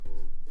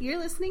You're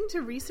listening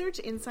to Research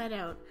Inside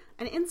Out,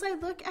 an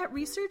inside look at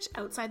research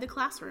outside the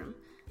classroom.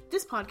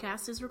 This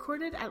podcast is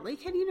recorded at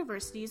Lakehead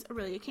University's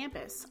Aurelia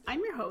campus.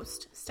 I'm your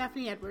host,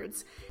 Stephanie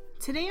Edwards.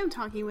 Today I'm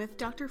talking with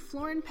Dr.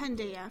 Florin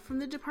Pandea from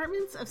the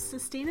Departments of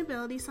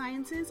Sustainability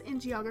Sciences and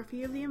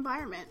Geography of the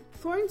Environment.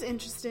 Florin's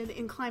interested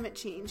in climate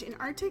change in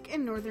Arctic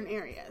and northern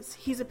areas.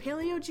 He's a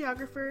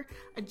paleogeographer,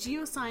 a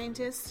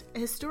geoscientist, a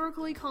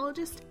historical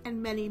ecologist,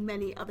 and many,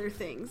 many other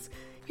things.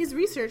 His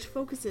research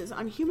focuses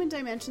on human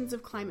dimensions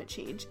of climate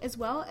change, as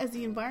well as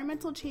the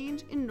environmental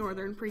change in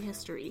northern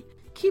prehistory.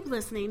 Keep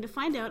listening to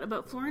find out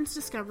about Florin's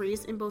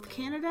discoveries in both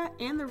Canada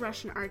and the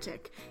Russian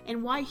Arctic,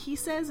 and why he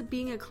says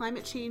being a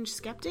climate change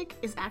skeptic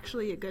is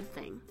actually a good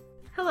thing.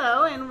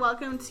 Hello, and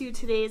welcome to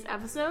today's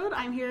episode.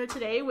 I'm here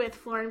today with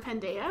Florin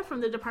Pandea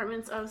from the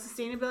Departments of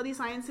Sustainability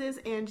Sciences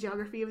and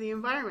Geography of the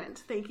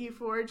Environment. Thank you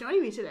for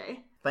joining me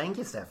today. Thank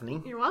you,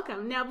 Stephanie. You're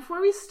welcome. Now, before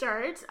we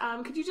start,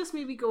 could you just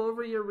maybe go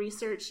over your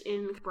research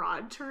in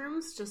broad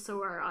terms, just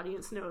so our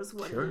audience knows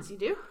what it is you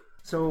do?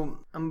 So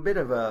I'm a bit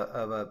of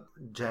a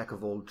jack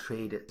of all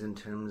trades in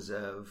terms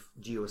of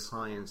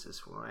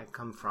geosciences. Where I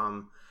come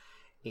from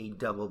a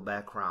double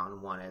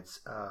background. One, it's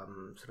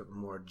sort of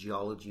more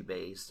geology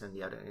based, and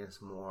the other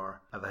is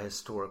more of a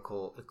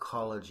historical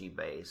ecology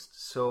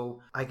based.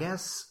 So I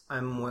guess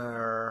I'm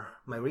where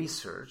my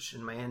research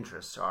and my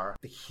interests are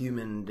the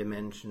human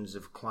dimensions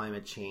of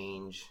climate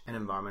change and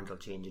environmental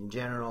change in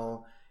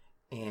general,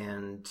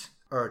 and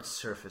Earth's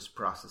surface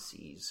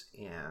processes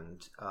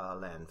and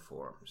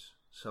landforms.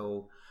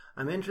 So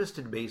I'm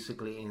interested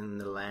basically in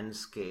the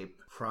landscape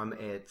from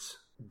its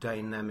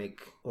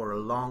dynamic or a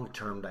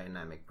long-term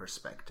dynamic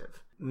perspective.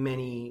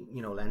 Many,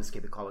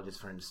 landscape ecologists,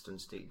 for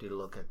instance, they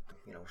look at,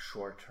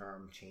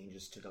 short-term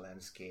changes to the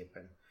landscape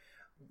and,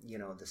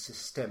 the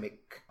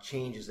systemic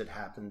changes that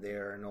happen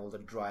there and all the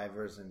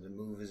drivers and the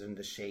movers and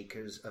the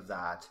shakers of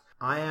that.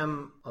 I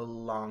am a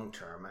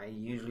long-term. I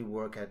usually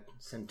work at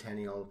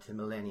centennial to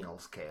millennial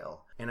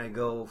scale, and I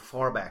go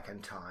far back in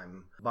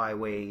time by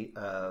way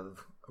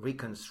of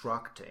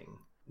reconstructing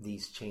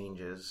these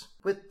changes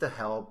with the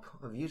help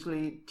of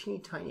usually teeny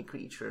tiny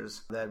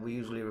creatures that we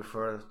usually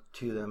refer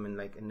to them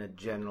in a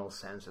general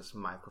sense as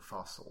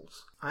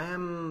microfossils. I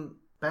am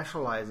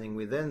specializing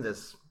within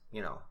this,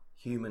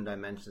 human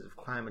dimensions of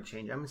climate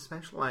change. I'm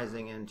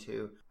specializing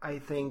into, I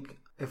think,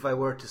 if I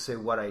were to say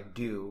what I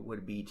do,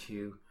 would be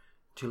to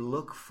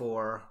look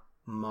for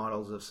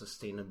models of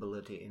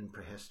sustainability in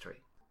prehistory.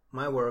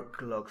 My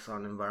work looks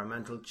on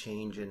environmental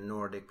change in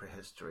Nordic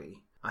prehistory.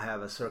 I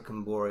have a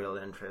circumboreal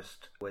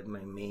interest with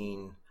my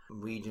main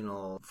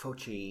regional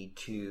foci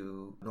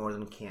to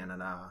northern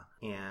Canada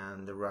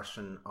and the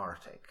Russian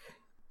Arctic.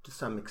 To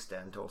some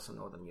extent also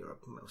northern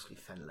Europe, mostly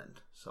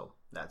Finland. So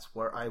that's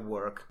where I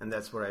work, and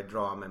that's where I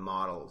draw my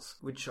models,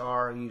 which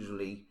are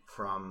usually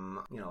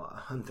from, a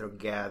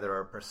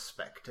hunter-gatherer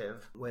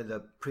perspective with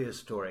a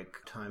prehistoric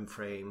time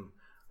frame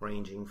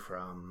ranging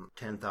from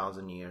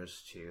 10,000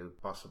 years to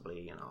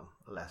possibly,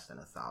 less than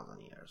 1,000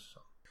 years.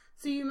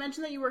 So you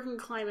mentioned that you work in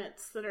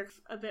climates that are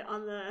a bit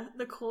on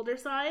the colder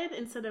side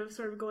instead of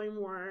sort of going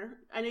more...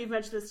 I know you've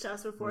mentioned this to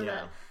us before,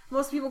 that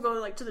most people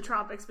go to the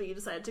tropics, but you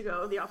decided to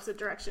go the opposite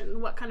direction.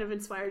 What kind of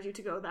inspired you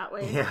to go that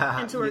way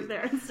and to work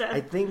there instead?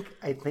 I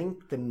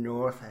think the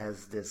North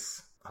has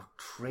this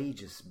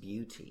outrageous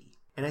beauty.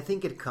 And I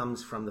think it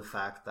comes from the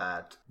fact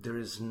that there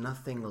is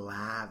nothing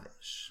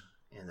lavish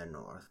in the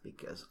North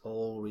because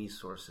all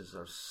resources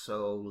are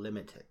so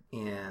limited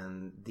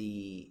and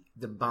the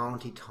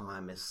bounty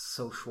time is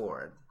so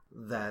short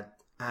that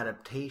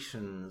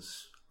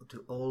adaptations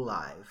to all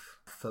life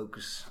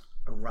focus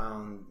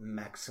around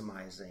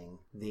maximizing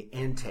the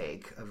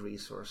intake of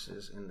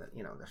resources in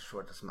the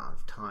shortest amount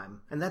of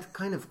time, and that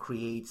kind of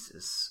creates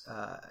this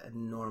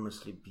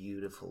enormously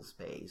beautiful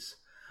space.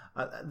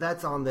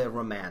 That's on the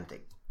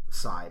romantic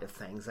side of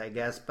things, I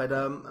guess, but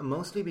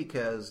mostly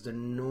because the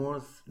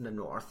north and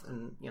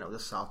the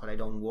south, but I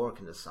don't work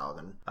in the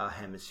southern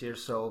hemisphere,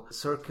 so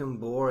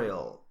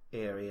circumboreal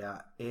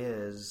area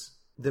is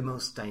the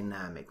most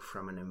dynamic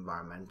from an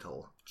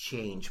environmental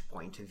change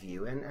point of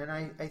view, and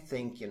I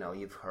think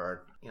you've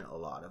heard a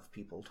lot of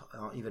people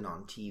even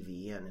on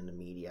TV and in the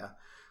media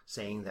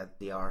saying that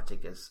the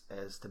Arctic is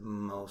the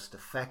most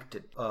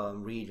affected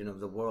region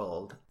of the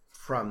world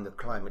from the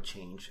climate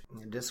change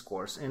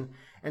discourse. And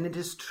it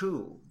is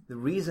true. The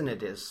reason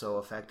it is so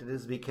affected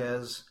is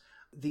because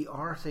the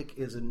Arctic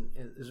is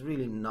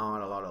really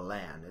not a lot of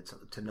land.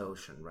 It's an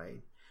ocean,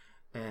 right?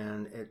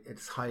 And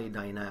it's highly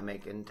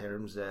dynamic in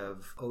terms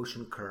of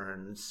ocean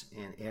currents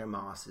and air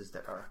masses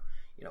that are,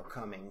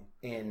 coming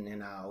in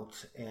and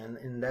out. And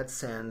in that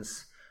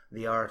sense,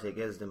 the Arctic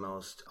is the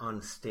most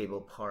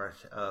unstable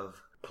part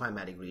of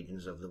climatic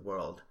regions of the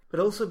world. But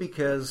also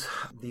because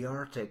the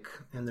Arctic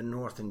and the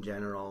North in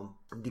general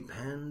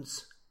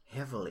depends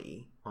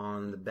heavily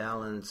on the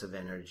balance of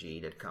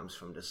energy that comes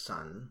from the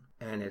sun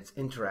and its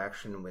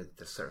interaction with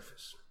the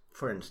surface.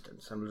 For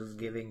instance, I'm just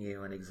giving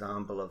you an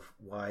example of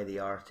why the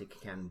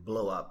Arctic can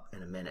blow up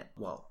in a minute.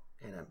 Well,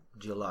 in a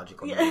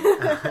geological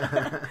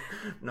manner,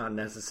 not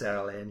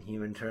necessarily in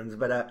human terms.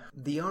 But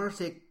the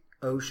Arctic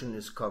Ocean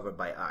is covered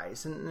by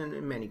ice,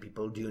 and many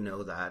people do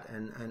know that.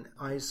 And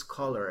ice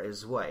color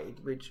is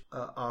white, which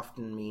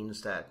often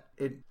means that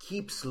it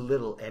keeps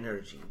little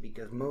energy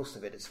because most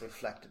of it is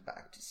reflected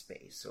back to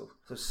space.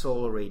 So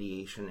solar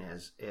radiation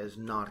is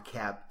not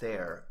capped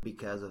there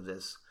because of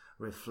this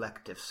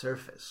reflective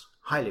surface,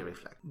 highly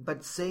reflective.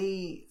 But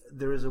say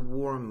there is a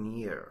warm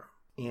year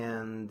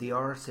and the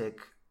Arctic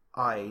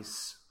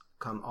ice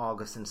come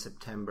August and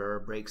September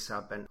breaks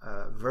up and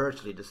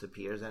virtually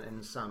disappears, and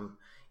in some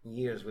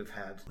years we've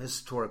had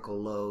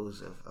historical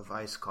lows of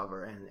ice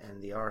cover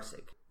and the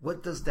Arctic.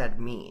 What does that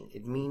mean?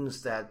 It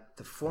means that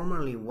the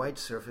formerly white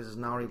surface is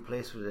now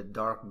replaced with a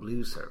dark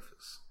blue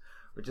surface,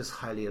 which is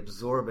highly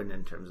absorbent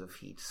in terms of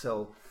heat.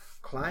 So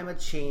climate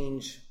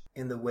change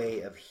in the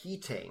way of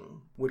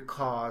heating would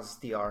cause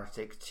the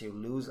Arctic to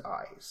lose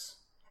ice,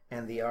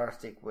 and the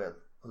Arctic with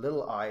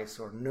little ice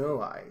or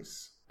no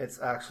ice, it's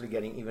actually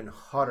getting even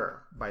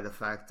hotter by the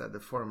fact that the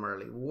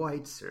formerly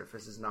white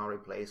surface is now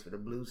replaced with a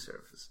blue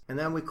surface. And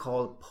then we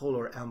call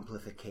polar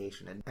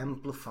amplification. It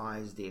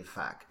amplifies the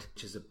effect,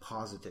 which is a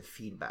positive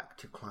feedback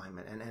to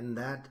climate. And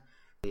that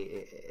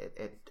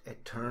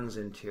it turns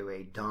into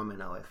a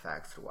domino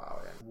effect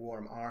throughout. And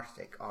warm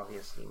Arctic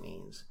obviously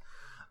means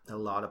a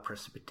lot of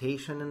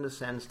precipitation in the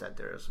sense that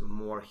there's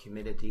more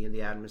humidity in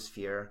the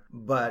atmosphere,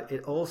 but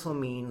it also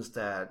means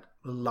that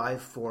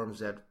life forms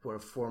that were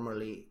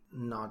formerly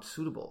not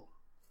suitable,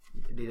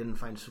 they didn't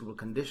find suitable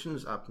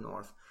conditions up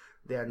north,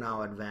 they are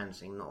now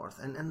advancing north,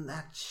 and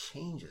that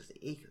changes the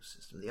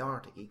ecosystem, the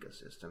Arctic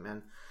ecosystem,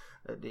 and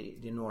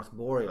the North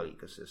Boreal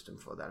ecosystem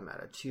for that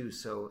matter too.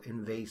 So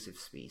invasive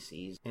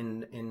species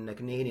in the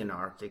Canadian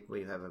Arctic,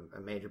 we have a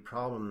major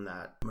problem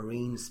that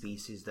marine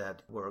species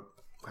that were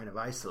kind of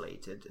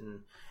isolated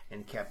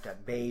and kept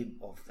at bay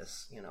of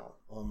this,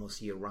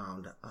 almost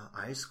year-round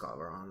ice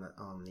cover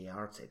on the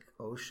Arctic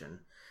Ocean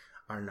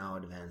are now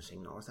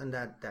advancing north, and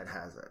that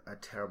has a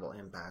terrible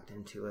impact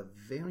into a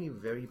very,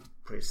 very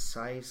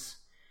precise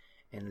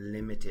and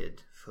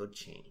limited food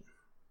chain.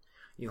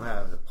 You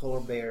have the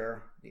polar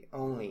bear, the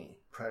only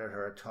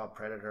predator, top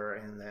predator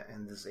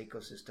in this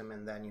ecosystem,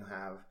 and then you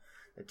have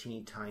the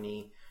teeny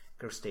tiny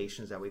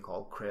crustaceans that we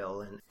call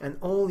krill, and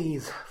all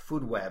these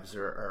food webs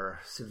are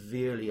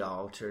severely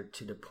altered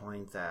to the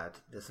point that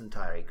this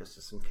entire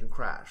ecosystem can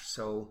crash.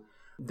 So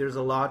there's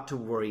a lot to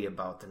worry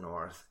about the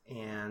north,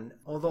 and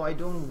although I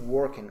don't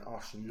work in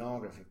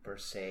oceanography per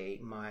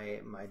se,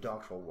 my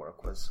doctoral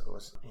work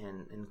was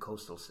in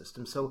coastal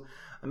systems. So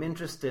I'm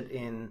interested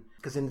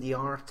because in the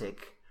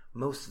Arctic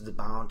most of the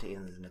bounty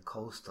is in the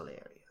coastal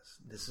areas.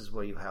 This is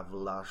where you have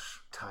lush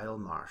tidal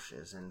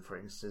marshes, and for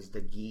instance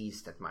the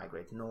geese that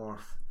migrate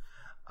north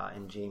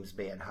in James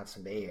Bay and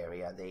Hudson Bay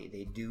area,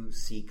 they do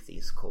seek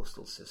these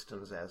coastal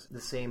systems, as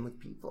the same with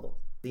people.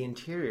 The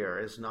interior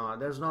there's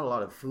not a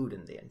lot of food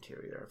in the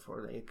interior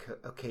for the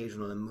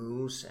occasional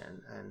moose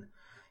and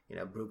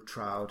brook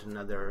trout and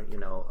other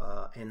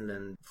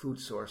inland food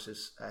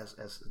sources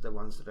as the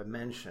ones that I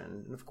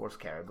mentioned, and of course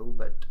caribou.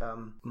 But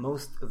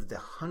most of the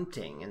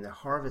hunting and the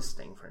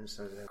harvesting, for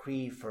instance, the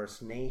Cree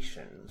First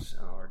Nations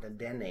or the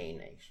Dene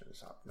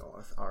Nations up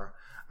north are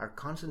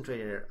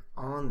concentrated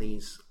on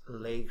these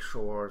lake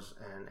shores,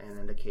 and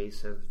in the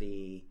case of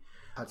the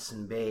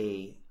Hudson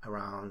Bay,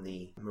 around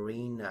the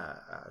marine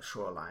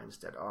shorelines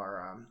that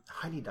are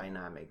highly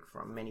dynamic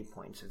from many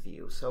points of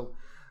view.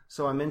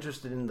 So I'm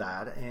interested in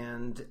that,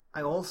 and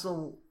I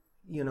also,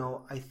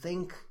 I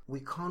think we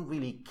can't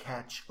really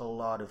catch a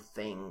lot of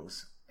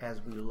things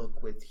as we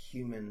look with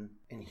human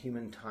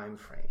time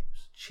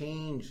frames.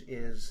 Change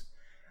is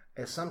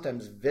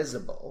sometimes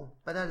visible,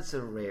 but that is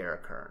a rare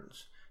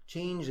occurrence.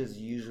 Change is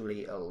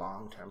usually a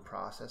long-term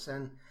process,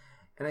 and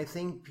I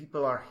think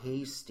people are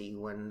hasty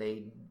when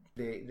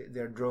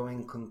they're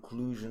drawing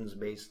conclusions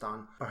based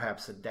on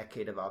perhaps a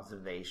decade of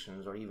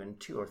observations or even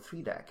 2 or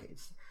 3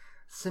 decades.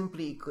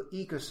 Simply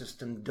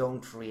ecosystems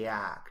don't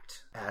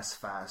react as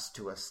fast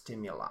to a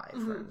stimuli.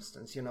 Mm-hmm. For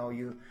instance,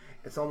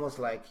 it's almost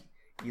like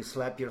you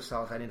slap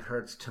yourself and it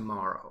hurts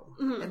tomorrow.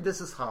 Mm-hmm. And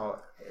this is how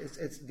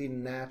it's the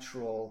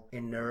natural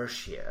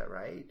inertia,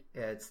 right?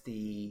 It's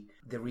the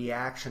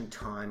reaction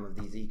time of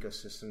these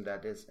ecosystems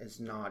that is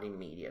not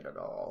immediate at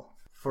all.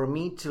 For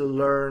me to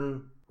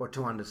learn or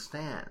to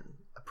understand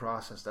a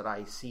process that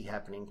I see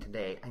happening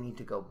today, I need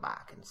to go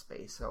back in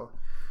space.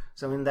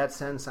 So in that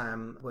sense,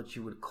 I'm what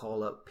you would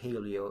call a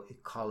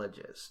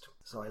paleoecologist.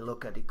 So I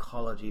look at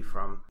ecology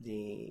from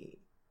the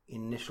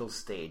initial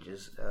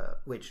stages,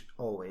 which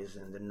always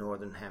in the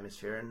northern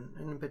hemisphere,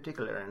 and in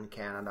particular in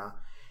Canada,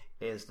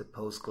 is the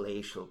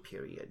post-glacial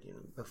period.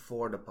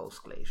 Before the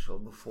post-glacial,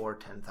 before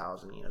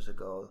 10,000 years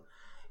ago,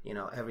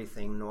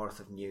 everything north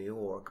of New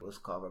York was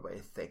covered by a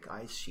thick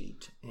ice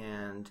sheet,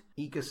 and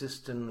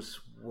ecosystems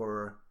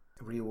were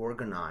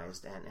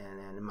reorganized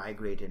and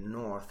migrated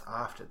north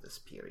after this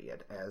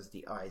period. As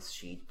the ice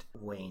sheet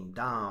waned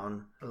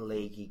down,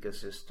 lake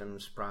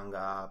ecosystems sprung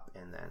up,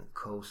 and then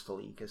coastal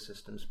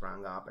ecosystems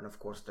sprung up, and of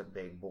course the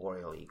big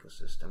boreal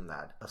ecosystem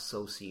that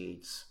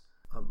associates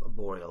a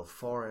boreal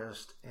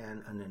forest,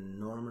 and an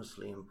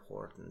enormously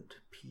important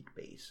peat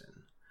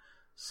basin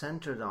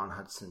centered on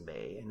Hudson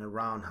Bay and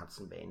around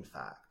Hudson Bay, in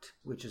fact,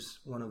 which is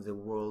one of the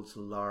world's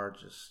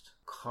largest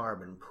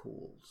carbon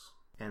pools.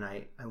 And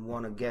I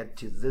want to get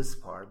to this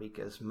part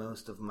because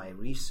most of my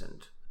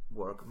recent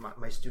work,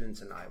 my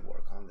students and I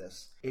work on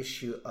this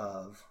issue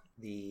of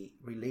the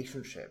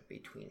relationship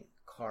between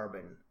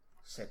carbon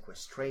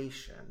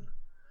sequestration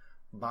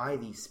by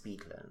these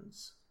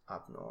peatlands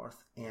up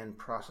north and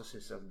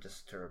processes of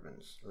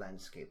disturbance,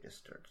 landscape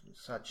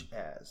disturbance, such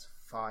as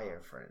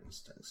fire, for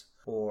instance,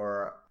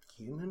 or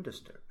human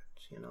disturbance.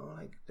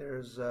 Like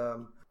there's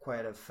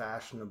quite a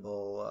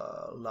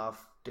fashionable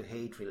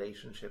love-to-hate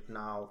relationship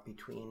now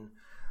between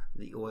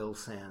the oil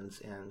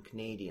sands and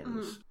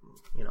Canadians,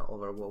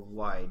 over a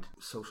wide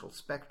social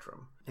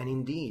spectrum. And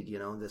indeed,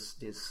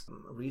 this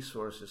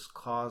resource is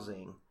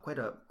causing quite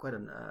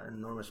an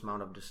enormous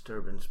amount of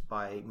disturbance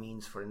by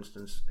means, for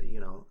instance,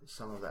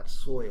 some of that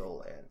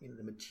soil and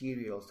the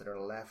materials that are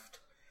left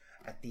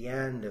at the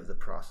end of the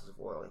process of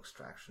oil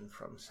extraction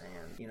from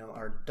sand,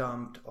 are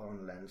dumped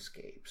on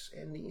landscapes.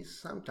 And these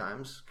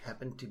sometimes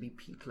happen to be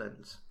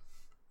peatlands.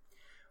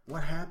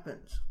 What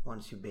happens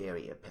once you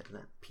bury a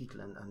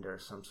peatland under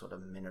some sort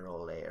of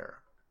mineral layer?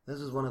 This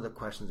is one of the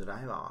questions that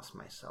I've asked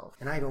myself.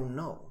 And I don't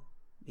know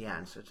the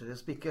answer to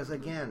this because,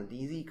 again,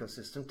 these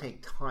ecosystems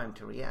take time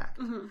to react.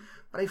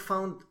 But I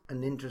found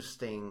an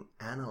interesting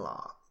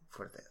analog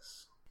for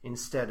this.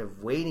 Instead of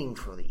waiting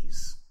for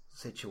these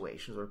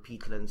situations or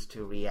peatlands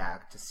to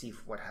react to see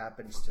what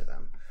happens to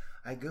them,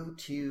 I go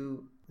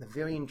to a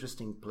very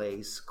interesting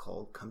place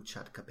called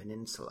Kamchatka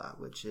Peninsula,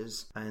 which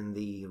is in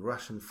the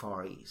Russian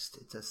Far East.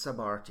 It's a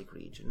subarctic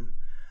region,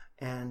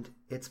 and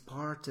it's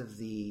part of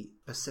the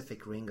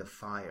Pacific Ring of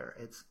Fire.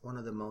 It's one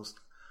of the most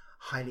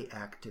highly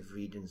active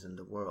regions in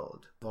the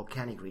world,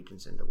 volcanic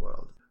regions in the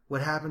world.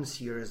 What happens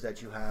here is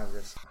that you have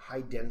this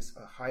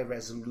high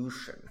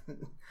resolution,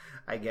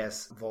 I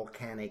guess,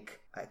 volcanic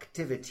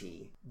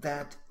activity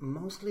that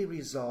mostly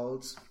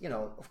results,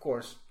 of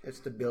course, it's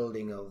the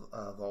building of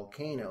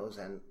volcanoes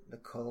and the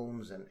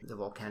cones and the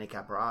volcanic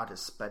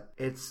apparatus, but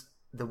it's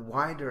the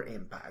wider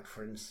impact.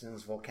 For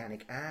instance,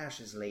 volcanic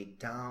ash is laid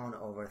down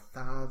over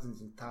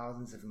thousands and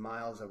thousands of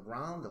miles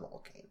around the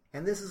volcano.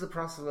 And this is a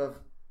process of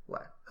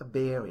a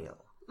burial.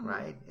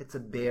 Right? It's a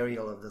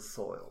burial of the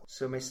soil.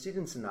 So my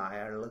students and I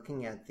are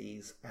looking at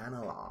these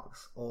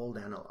analogs, old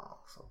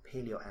analogs or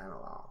paleo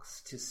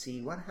analogs, to see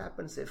what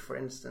happens if, for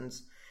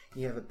instance,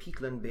 you have a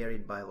peatland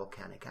buried by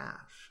volcanic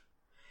ash.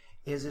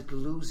 Is it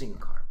losing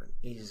carbon?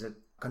 Is it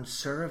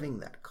conserving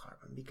that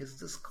carbon? Because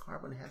this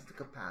carbon has the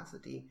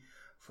capacity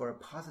for a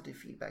positive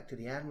feedback to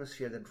the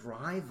atmosphere that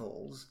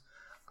rivals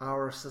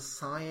our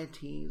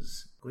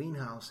society's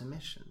greenhouse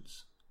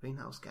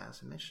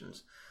gas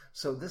emissions.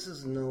 So this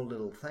is no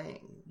little thing.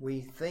 We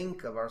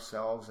think of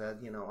ourselves as,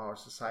 our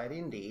society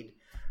indeed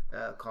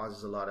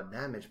causes a lot of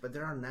damage, but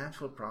there are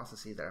natural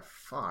processes that are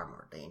far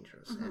more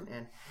dangerous.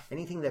 And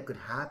anything that could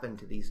happen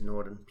to these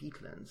northern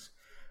peatlands,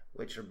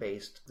 which are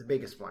the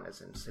biggest one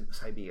is in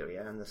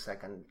Siberia, and the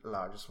second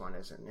largest one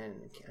is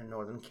in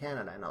northern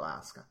Canada and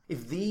Alaska.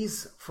 If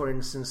these, for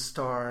instance,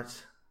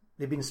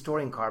 they've been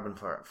storing carbon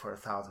for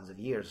thousands of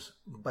years,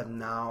 but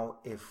now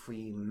if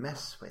we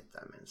mess with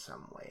them in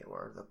some way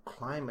or the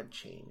climate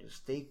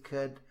changes, they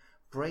could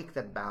break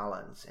that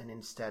balance, and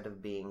instead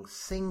of being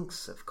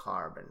sinks of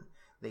carbon,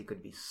 they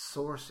could be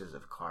sources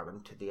of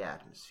carbon to the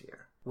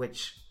atmosphere,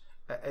 which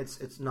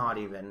it's not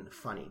even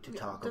funny to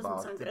talk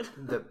about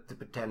the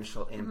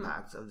potential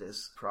impacts of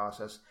this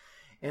process.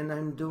 And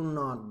I do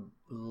not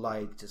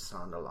like to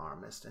sound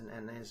alarmist,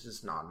 and it's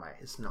just not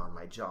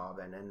my job,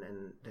 and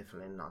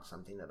definitely not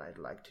something that I'd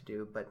like to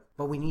do. But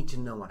we need to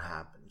know what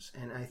happens,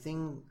 and I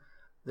think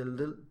the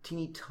little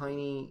teeny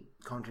tiny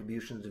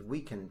contributions that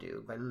we can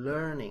do by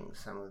learning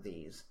some of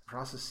these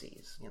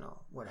processes,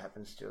 what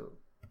happens to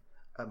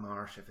a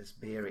marsh if it's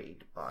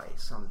buried by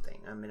something,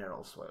 a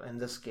mineral soil. In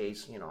this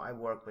case, I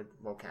work with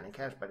volcanic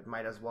ash, but it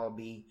might as well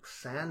be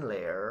sand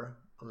layer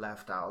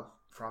left out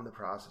from the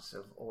process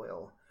of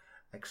oil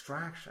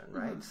extraction,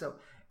 right? So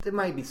there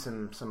might be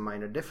some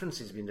minor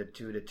differences between the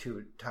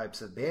two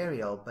types of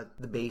burial, but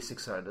the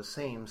basics are the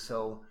same.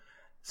 So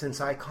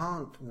since I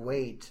can't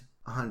wait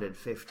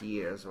 150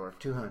 years or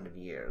 200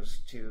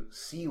 years to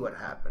see what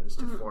happens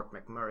to Fort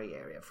McMurray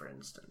area, for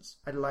instance,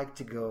 I'd like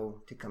to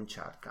go to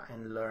Kamchatka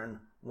and learn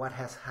what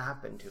has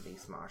happened to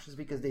these marshes,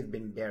 because they've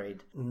been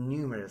buried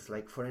numerous.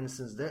 Like, for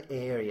instance, the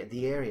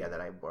area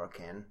that I work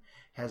in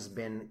has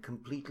been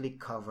completely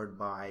covered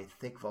by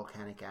thick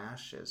volcanic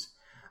ashes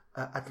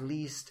at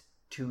least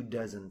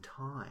 24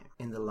 times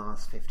in the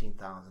last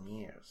 15,000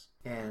 years.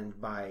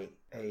 And by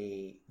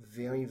a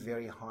very,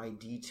 very high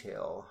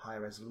detail, high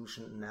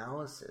resolution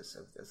analysis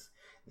of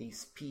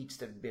these peats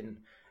that have been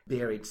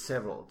buried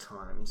several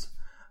times,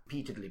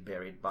 repeatedly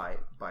buried by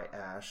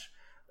ash,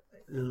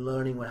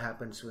 learning what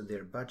happens with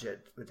their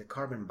budget, with the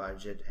carbon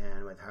budget,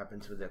 and what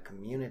happens with their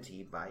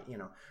community by,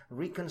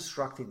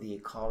 reconstructing the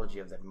ecology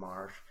of that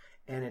marsh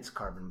and its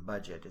carbon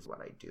budget is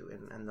what I do.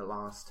 And the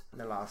last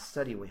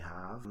study we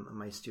have,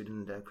 my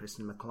student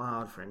Kristen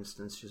McLeod, for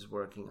instance, she's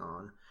working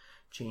on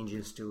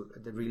changes to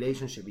the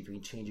relationship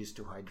between changes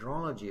to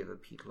hydrology of a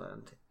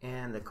peatland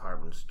and the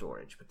carbon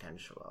storage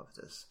potential of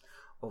this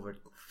over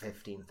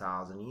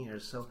 15,000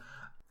 years. So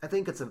I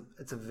think it's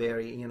a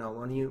very,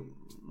 when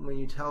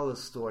you tell the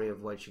story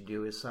of what you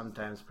do is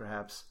sometimes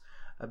perhaps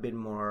a bit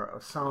more,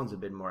 or sounds a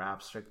bit more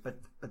abstract, but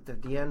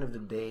at the end of the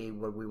day,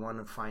 what we want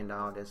to find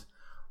out is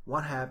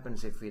what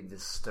happens if we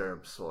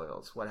disturb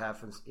soils? What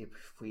happens if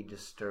we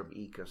disturb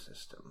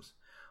ecosystems?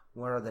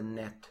 What are the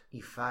net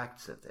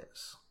effects of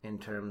this in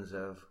terms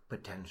of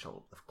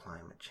potential of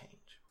climate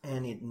change?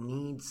 And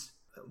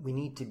we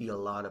need to be a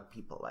lot of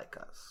people like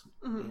us.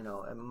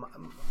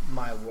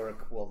 My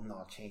work will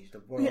not change the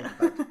world,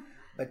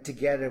 but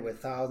together with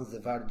thousands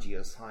of other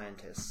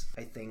geoscientists,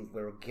 I think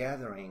we're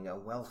gathering a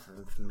wealth of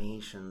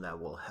information that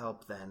will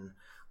help then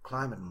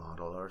climate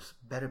modelers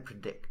better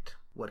predict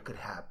what could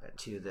happen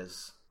to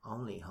this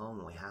only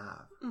home we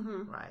have,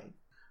 right?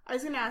 I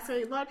was going to ask,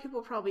 a lot of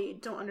people probably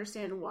don't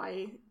understand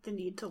why the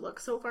need to look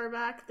so far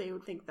back. They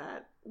would think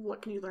that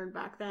what can you learn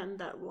back then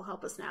that will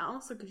help us now?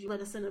 So could you let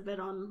us in a bit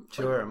on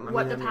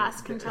what the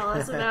past can tell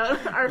us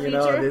about our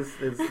future? And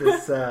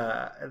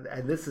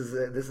this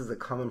is a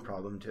common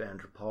problem to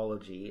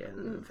anthropology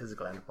and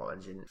physical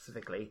anthropology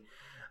specifically.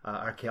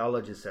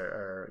 Archaeologists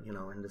are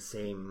in the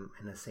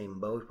same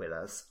boat with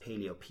us,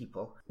 paleo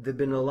people. There've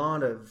been a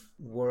lot of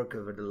work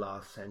over the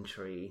last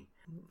century,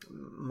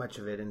 much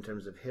of it in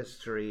terms of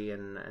history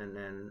and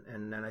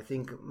I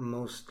think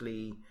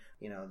mostly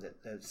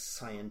the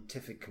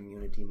scientific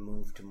community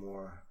moved to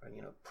more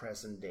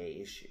present day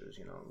issues.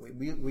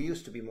 We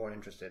used to be more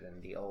interested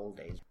in the old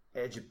days.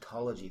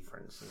 Egyptology, for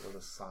instance, was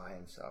a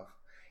science of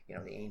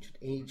the ancient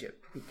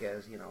Egypt,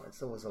 because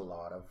there was a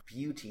lot of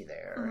beauty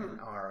there and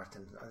art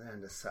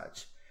and as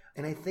such.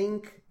 And I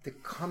think the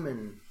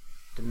common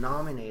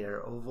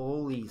denominator of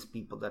all these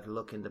people that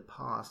look in the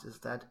past is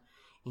that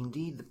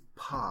indeed the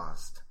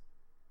past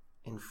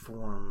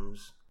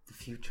informs the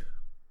future.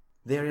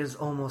 There is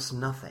almost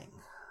nothing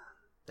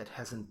that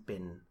hasn't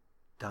been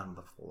done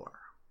before.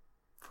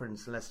 For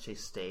instance, let's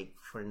just take,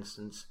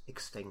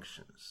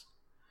 extinctions.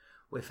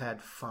 We've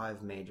had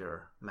 5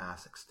 major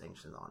mass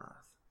extinctions on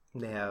Earth.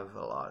 They have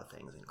a lot of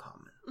things in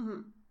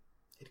common.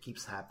 It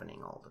keeps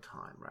happening all the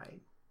time,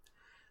 right?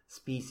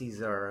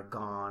 Species are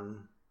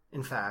gone.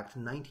 In fact,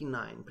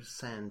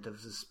 99%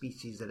 of the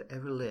species that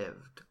ever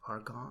lived are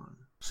gone.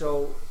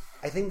 So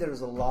I think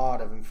there's a lot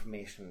of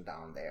information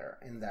down there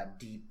in that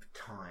deep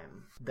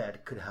time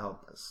that could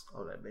help us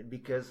a little bit,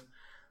 because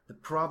the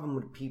problem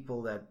with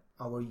people that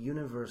our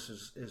universe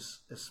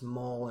is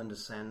small in the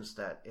sense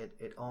that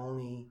it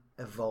only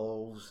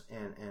evolves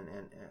and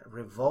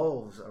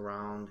revolves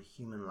around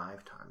human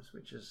lifetimes,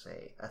 which is,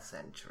 say, a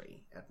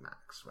century at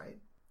max, right?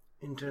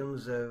 In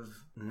terms of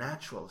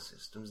natural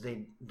systems,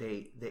 they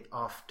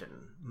often,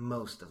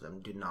 most of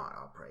them, do not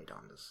operate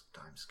on this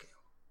time scale.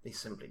 They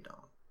simply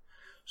don't.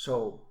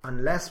 So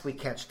unless we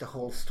catch the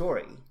whole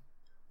story,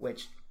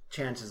 which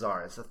chances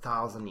are it's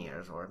 1,000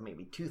 years or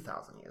maybe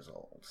 2,000 years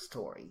old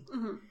story,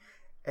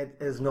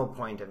 there's no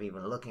point of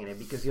even looking at it,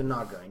 because you're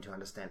not going to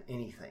understand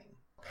anything.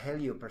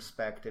 Paleo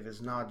perspective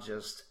is not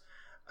just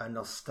a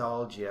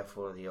nostalgia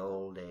for the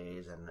old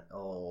days and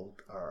old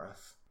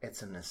Earth.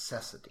 It's a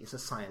necessity. It's a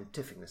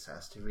scientific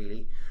necessity,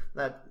 really,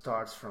 that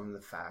starts from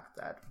the fact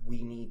that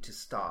we need to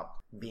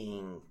stop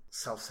being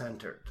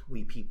self-centered,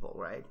 we people,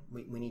 right?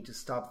 We need to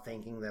stop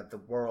thinking that the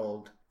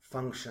world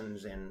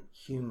functions in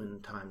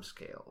human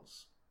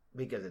timescales,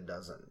 because it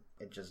doesn't.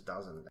 It just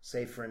doesn't.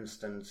 Say, for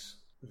instance,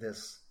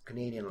 this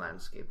Canadian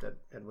landscape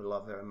that we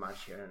love very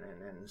much here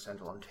in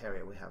central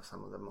Ontario. We have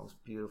some of the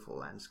most beautiful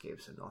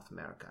landscapes in North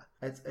America.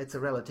 It's a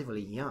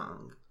relatively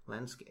young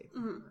landscape,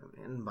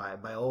 and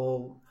by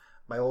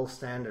all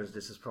standards,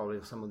 this is probably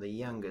some of the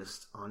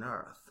youngest on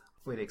Earth,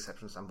 with the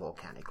exception of some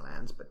volcanic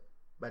lands.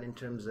 But in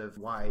terms of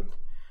wide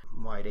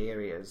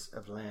areas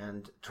of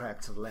land,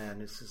 tracts of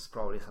land, this is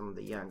probably some of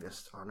the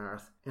youngest on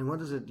Earth. And what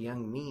does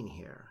young mean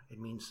here? It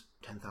means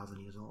 10,000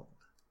 years old.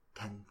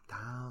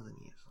 10,000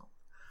 years old.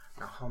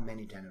 Now, how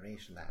many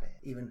generations that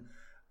is? Even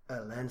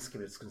a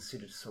landscape that's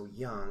considered so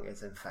young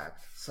is in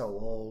fact so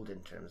old in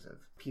terms of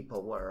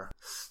people were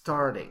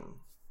starting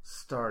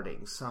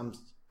some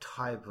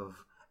type of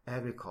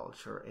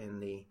agriculture in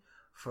the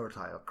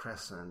Fertile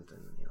Crescent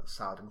and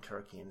southern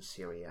Turkey and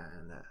Syria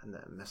and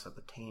the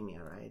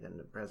Mesopotamia, right, and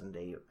the present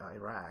day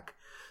Iraq.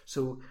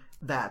 So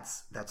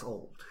that's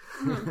old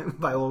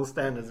by all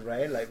standards,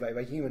 right? Like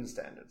by human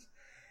standards.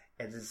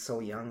 It is so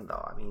young,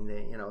 though. I mean,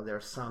 there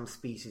are some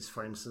species.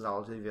 For instance,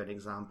 I'll give you an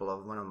example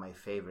of one of my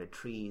favorite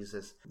trees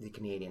is the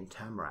Canadian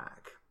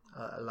tamarack,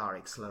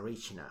 Larix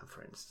laricina,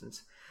 for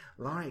instance.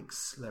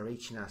 Larix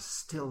laricina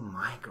still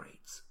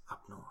migrates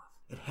up north.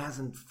 It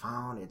hasn't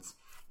found its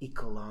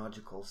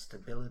ecological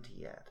stability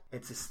yet.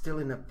 It's still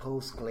in a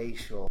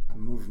post-glacial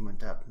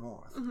movement up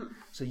north.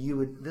 So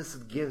this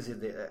gives you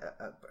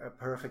a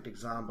perfect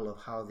example of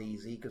how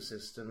these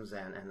ecosystems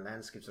and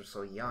landscapes are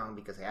so young,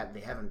 because they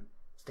haven't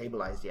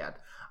stabilized yet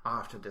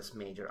after this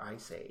major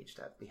ice age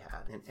that we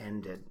had and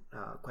ended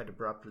quite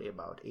abruptly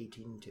about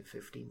 18 to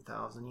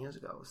 15,000 years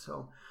ago.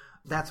 So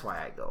that's why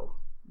I go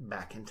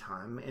back in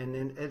time,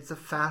 and it's a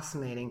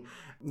fascinating.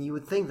 You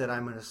would think that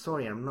I'm a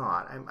historian. I'm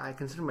not. I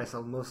consider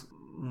myself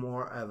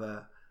more of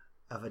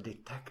a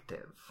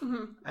detective.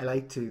 I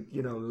like to,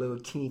 little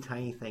teeny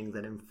tiny things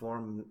that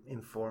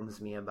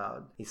informs me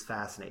about these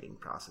fascinating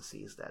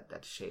processes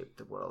that shape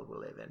the world we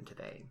live in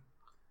today.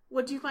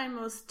 What do you find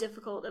most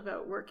difficult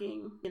about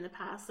working in the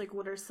past? Like,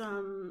 what are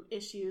some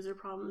issues or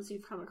problems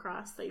you've come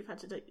across that you've had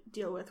to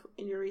deal with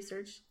in your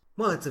research?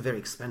 Well, it's a very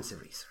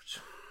expensive research.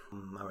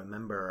 I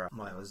remember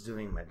while I was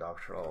doing my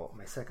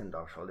second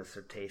doctoral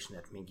dissertation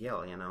at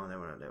McGill,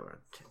 there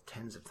were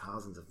tens of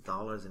thousands of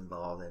dollars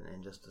involved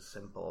in just a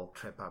simple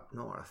trip up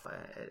north.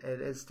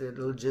 It's the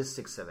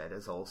logistics of it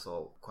is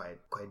also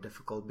quite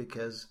difficult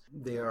because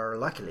they are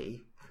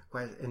luckily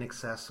quite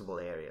inaccessible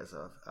areas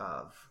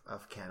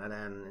of Canada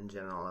and in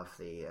general of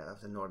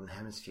the Northern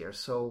Hemisphere.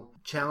 So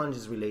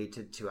challenges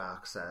related to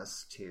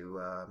access to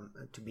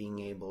being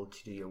able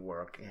to do your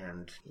work,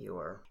 and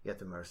you're at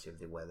the mercy of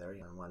the weather.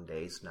 One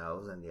day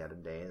snows and the other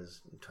day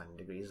is 20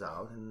 degrees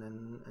out, and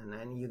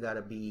then you got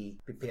to be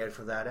prepared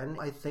for that. And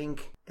I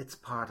think it's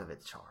part of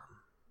its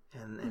charm,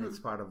 and it's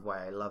part of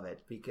why I love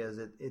it, because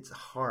it's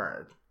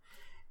hard.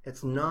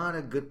 It's not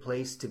a good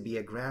place to be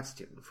a grad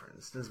student, for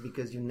instance,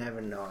 because you never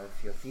know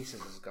if your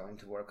thesis is going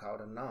to work out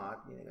or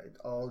not. It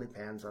all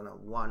depends on a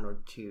 1 or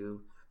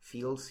 2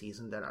 field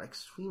season that are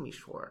extremely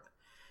short.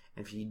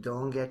 And if you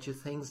don't get your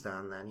things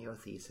done, then your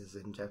thesis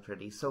is in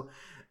jeopardy. So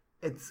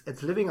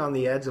it's living on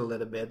the edge a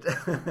little bit.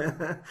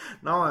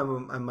 Now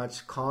I'm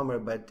much calmer,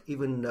 but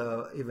even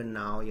now,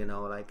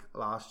 like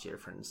last year,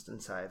 for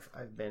instance,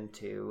 I've been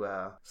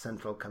to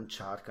central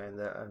Kamchatka in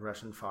the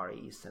Russian Far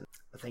East, and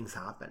things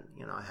happen.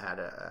 I had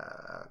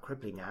a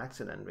crippling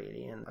accident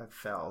really, and I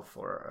fell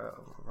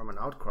from an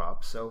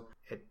outcrop. So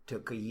it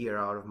took a year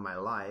out of my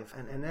life,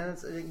 and then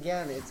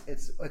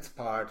it's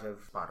part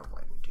of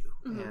what we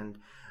do, and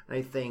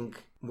I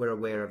think we're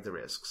aware of the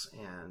risks,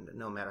 and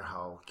no matter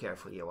how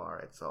careful you are,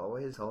 it's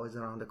always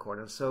around the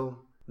corner. So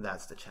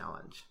that's the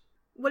challenge.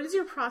 What is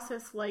your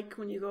process like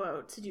when you go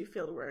out to do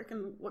field work,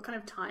 and what kind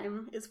of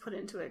time is put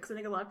into it? Because I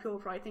think a lot of people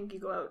probably think you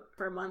go out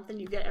for a month and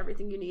you get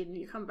everything you need and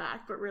you come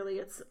back, but really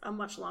it's a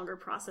much longer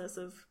process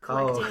of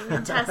collecting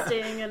and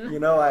testing.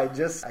 And I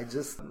just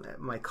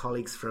my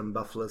colleagues from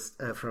Buffalo,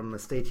 from the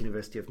State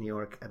University of New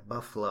York at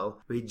Buffalo,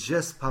 we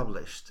just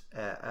published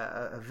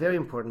a very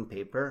important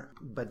paper,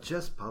 but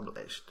just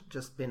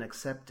been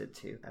accepted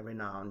to a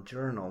renowned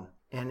journal,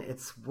 and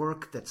it's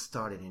work that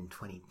started in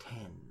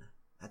 2010.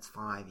 That's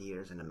 5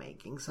 years in the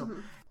making. So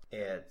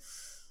it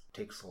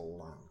takes a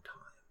long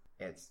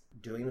time. It's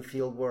doing the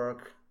field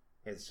work.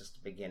 It's just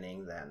the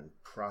beginning. Then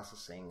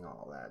processing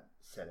all that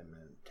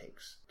sediment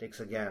takes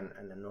again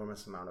an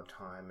enormous amount of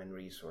time and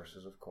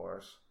resources, of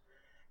course.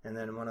 And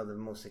then one of the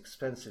most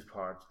expensive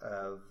parts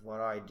of what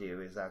I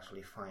do is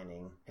actually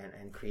finding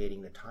and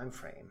creating the time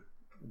frame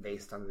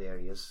based on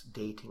various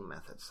dating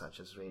methods,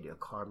 such as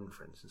radiocarbon,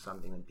 for instance,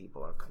 something that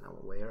people are kind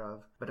of aware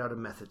of, but other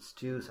methods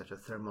too, such as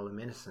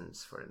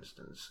thermoluminescence, for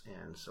instance,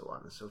 and so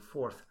on and so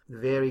forth.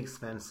 Very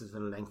expensive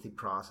and lengthy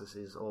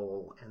processes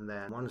all, and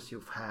then once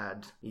you've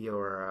had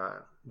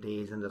your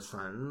days in the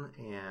sun,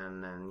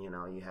 and then,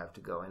 you have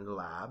to go in the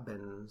lab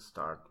and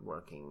start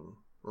working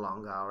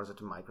long hours at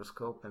the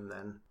microscope, and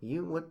then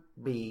you would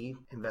be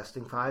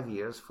investing 5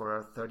 years for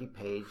a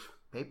 30-page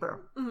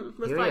paper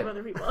with 5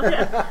 other people,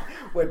 yeah.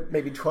 With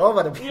maybe 12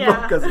 other people,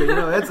 because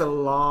it's a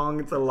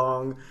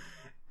long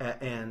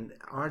and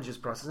arduous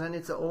process. And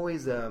it's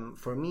always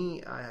for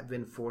me, I have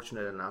been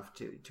fortunate enough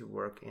to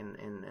work in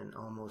an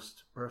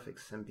almost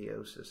perfect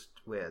symbiosis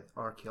with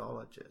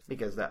archaeologists,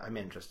 because I'm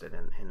interested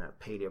in a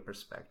paleo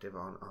perspective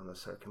on the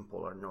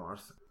circumpolar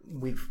north.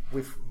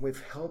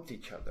 We've helped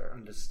each other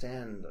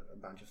understand a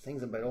bunch of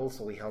things, but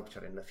also we help each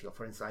other in the field.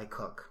 For instance, I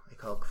cook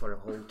for a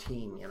whole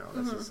team.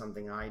 This is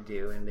something I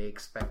do, and they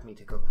expect me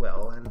to cook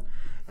well,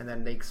 and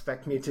then they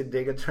expect me to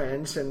dig a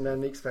trench, and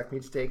then they expect me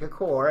to take a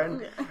core,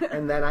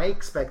 and then I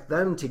expect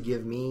them to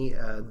give me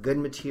good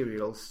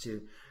materials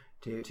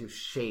to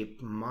shape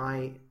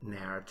my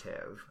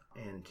narrative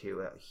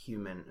into a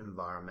human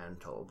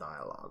environmental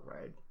dialogue,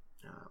 right?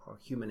 Or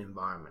human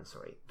environment,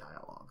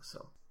 dialogue.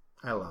 So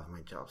I love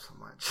my job so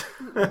much.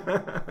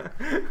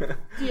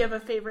 Do you have a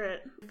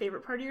favorite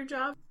part of your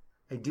job?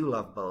 I do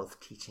love both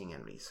teaching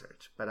and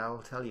research, but I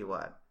will tell you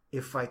what,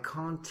 if I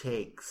can't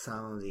take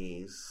some of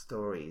these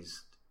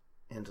stories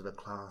into the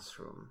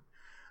classroom,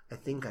 I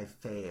think I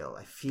fail.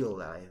 I feel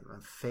that I'm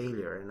a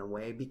failure in a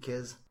way,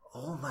 because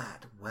all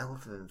that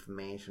wealth of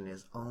information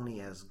is only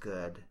as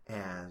good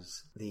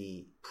as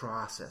the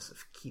process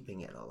of keeping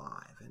it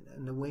alive.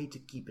 And the way to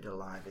keep it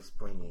alive is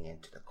bringing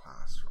it to the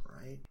classroom,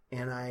 right?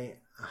 And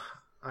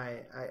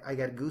I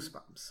get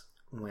goosebumps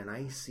when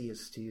I see a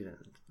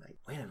student like,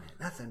 wait a minute,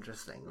 that's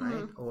interesting,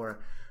 right?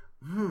 Or,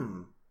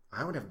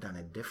 I would have done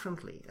it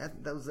differently.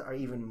 Those are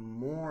even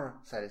more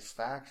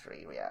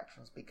satisfactory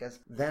reactions, because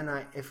then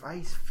if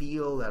I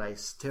feel that I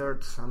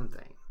stirred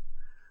something,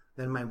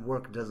 then my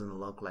work doesn't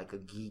look like a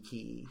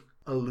geeky,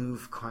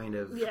 aloof kind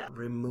of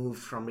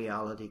removed from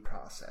reality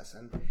process.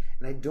 And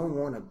I don't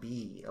want to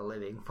be a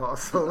living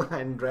fossil.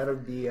 I'd rather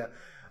be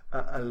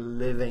a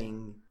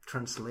living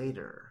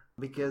translator,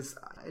 because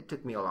it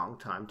took me a long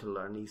time to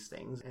learn these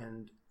things,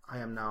 and I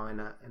am now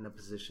in a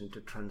position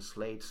to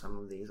translate some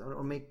of these,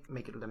 or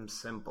make them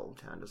simple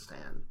to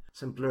understand,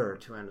 simpler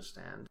to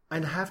understand.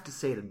 I'd have to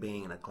say that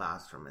being in a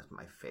classroom is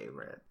my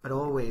favorite, but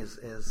always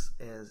is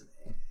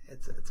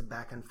it's a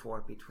back and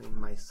forth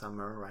between my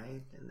summer,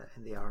 right,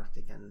 in the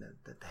Arctic, and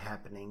the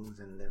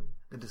happenings and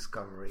the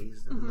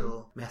discoveries, the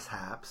little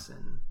mishaps.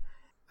 And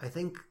I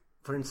think,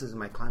 for instance, in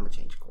my climate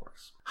change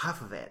course,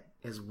 half of it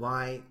is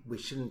why we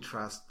shouldn't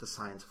trust the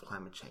science of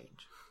climate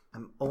change.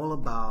 I'm all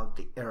about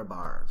the error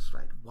bars,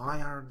 right?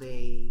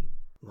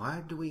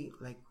 Why do we,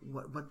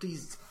 what do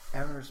these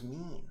errors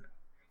mean?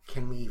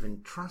 Can we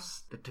even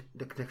trust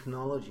the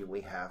technology we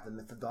have, the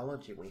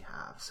methodology we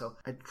have? So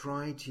I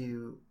try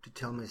to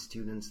tell my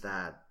students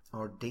that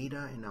our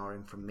data and our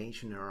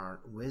information and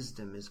our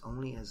wisdom is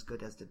only as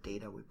good as the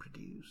data we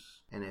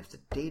produce. And if the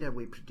data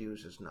we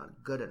produce is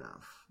not good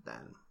enough,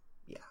 then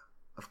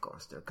of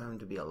course, there are going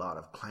to be a lot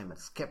of climate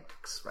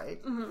skeptics,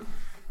 right? Mm-hmm.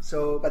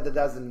 So, but that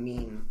doesn't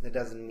mean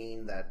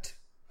that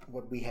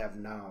what we have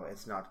now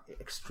is not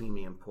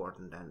extremely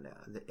important, and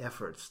the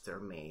efforts that are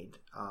made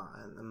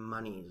and the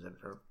monies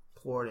that are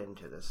poured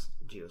into this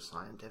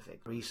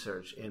geoscientific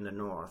research in the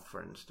north,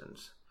 for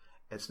instance,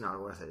 it's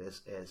not worth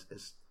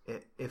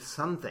it. If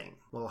something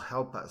will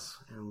help us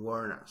and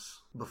warn us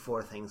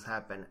before things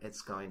happen,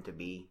 it's going to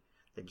be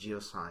the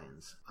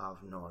geoscience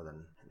of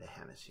northern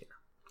hemisphere.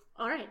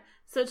 All right.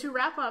 So to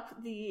wrap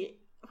up the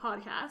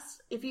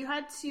podcast, if you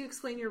had to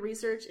explain your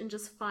research in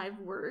just 5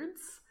 words,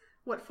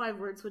 what 5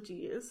 words would you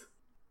use?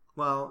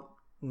 Well,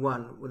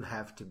 one would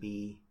have to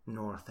be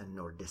north and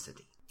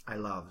nordicity. I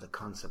love the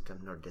concept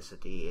of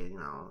nordicity.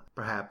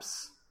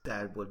 Perhaps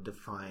that would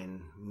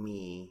define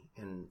me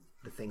and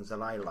the things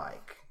that I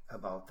like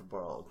about the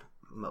world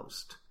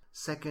most.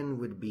 Second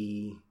would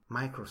be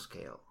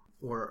microscale,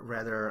 or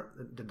rather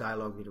the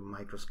dialogue between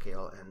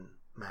microscale and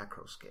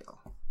macroscale.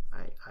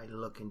 I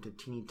look into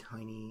teeny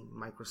tiny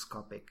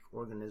microscopic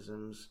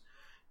organisms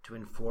to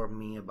inform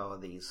me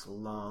about these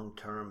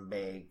long-term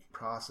big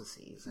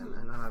processes,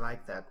 and I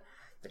like that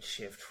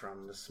shift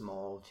from the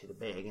small to the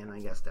big. And I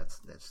guess that's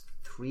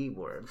 3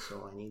 words,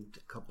 so I need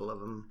a couple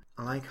of them.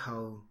 I like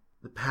how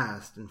the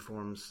past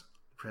informs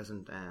the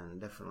present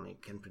and definitely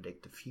can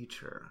predict the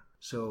future.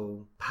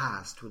 So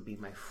past would be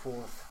my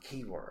 4th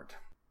keyword.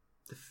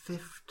 The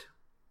 5th,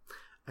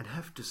 I'd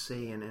have to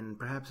say, and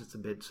perhaps it's a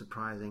bit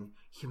surprising,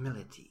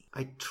 humility.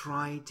 I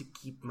try to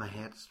keep my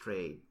head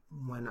straight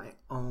when I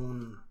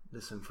own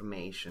this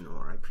information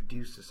or I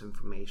produce this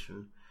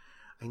information.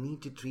 I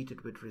need to treat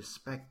it with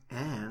respect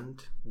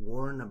and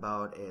warn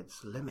about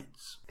its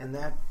limits. And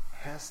that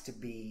has to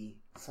be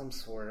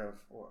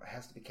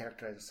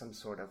characterized as some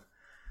sort of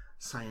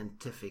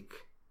scientific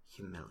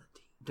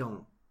humility.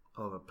 Don't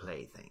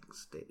overplay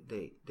things.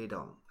 They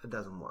don't. It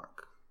doesn't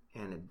work.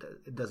 And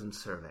it doesn't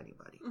serve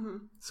anybody. Mm-hmm.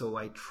 So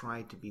I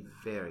try to be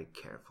very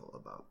careful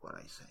about what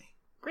I say.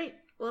 Great.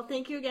 Well,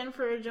 thank you again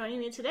for joining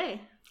me today.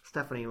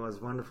 Stephanie, it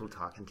was wonderful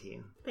talking to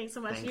you. Thanks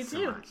so much. Thanks you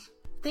too. So much.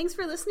 Thanks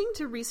for listening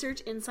to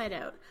Research Inside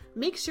Out.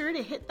 Make sure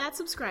to hit that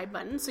subscribe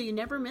button so you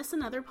never miss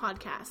another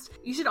podcast.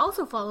 You should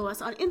also follow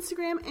us on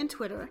Instagram and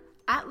Twitter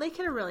at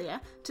Lakehead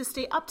Aurelia to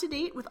stay up to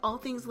date with all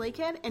things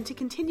Lakehead and to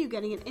continue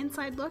getting an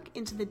inside look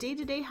into the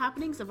day-to-day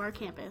happenings of our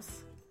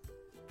campus.